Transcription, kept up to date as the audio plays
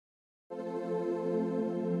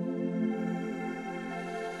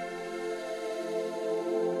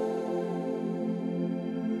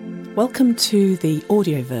Welcome to the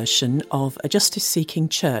audio version of A Justice Seeking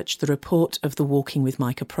Church, the report of the Walking With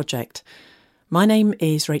Micah project. My name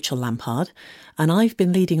is Rachel Lampard, and I've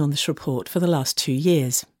been leading on this report for the last 2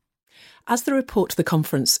 years. As the report to the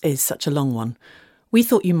conference is such a long one, we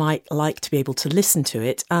thought you might like to be able to listen to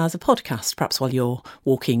it as a podcast, perhaps while you're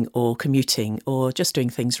walking or commuting or just doing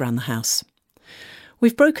things around the house.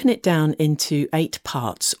 We've broken it down into 8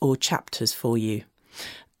 parts or chapters for you.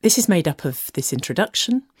 This is made up of this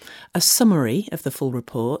introduction, a summary of the full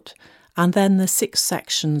report, and then the 6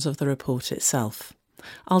 sections of the report itself.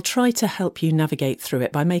 I'll try to help you navigate through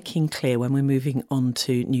it by making clear when we're moving on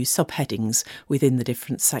to new subheadings within the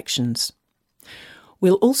different sections.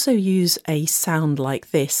 We'll also use a sound like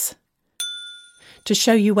this to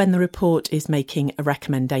show you when the report is making a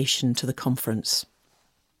recommendation to the conference.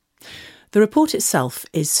 The report itself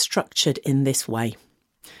is structured in this way.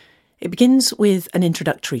 It begins with an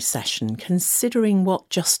introductory session considering what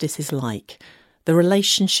justice is like, the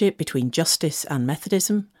relationship between justice and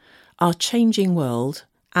Methodism, our changing world,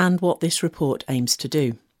 and what this report aims to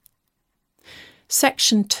do.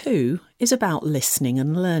 Section 2 is about listening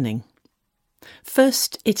and learning.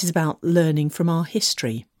 First, it is about learning from our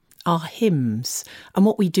history, our hymns, and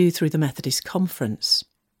what we do through the Methodist Conference.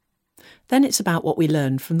 Then it's about what we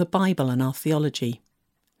learn from the Bible and our theology.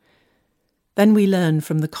 Then we learn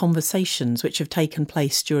from the conversations which have taken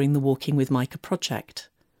place during the Walking With Micah project.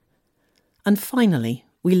 And finally,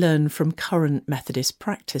 we learn from current Methodist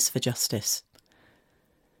practice for justice.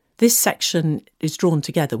 This section is drawn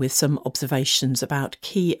together with some observations about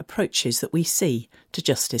key approaches that we see to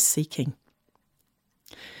justice seeking.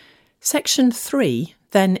 Section 3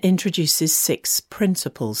 then introduces 6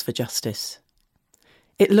 principles for justice.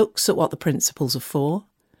 It looks at what the principles are for,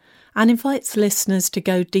 and invites listeners to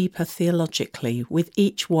go deeper theologically with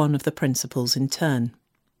each one of the principles in turn.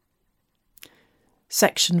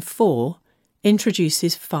 Section 4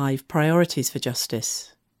 introduces 5 priorities for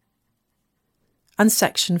justice. And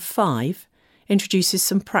Section 5 introduces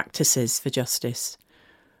some practices for justice,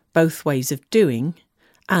 both ways of doing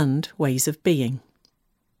and ways of being.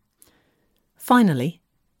 Finally,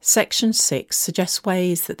 Section 6 suggests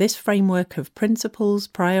ways that this framework of principles,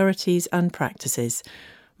 priorities and practices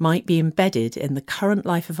might be embedded in the current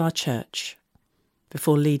life of our church,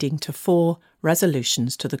 before leading to 4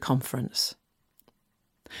 resolutions to the conference.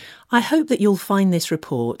 I hope that you'll find this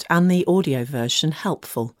report and the audio version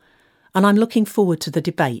helpful, and I'm looking forward to the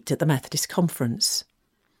debate at the Methodist Conference.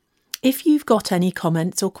 If you've got any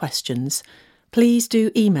comments or questions, please do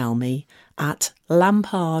email me at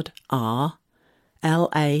lampardr,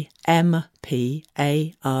 LAMPARDR,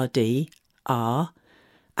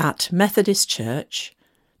 at methodistchurch.org.uk.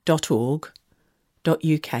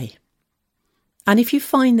 And if you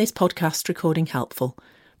find this podcast recording helpful,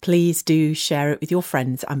 please do share it with your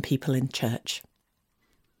friends and people in church.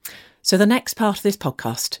 So the next part of this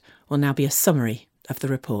podcast will now be a summary of the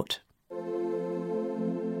report.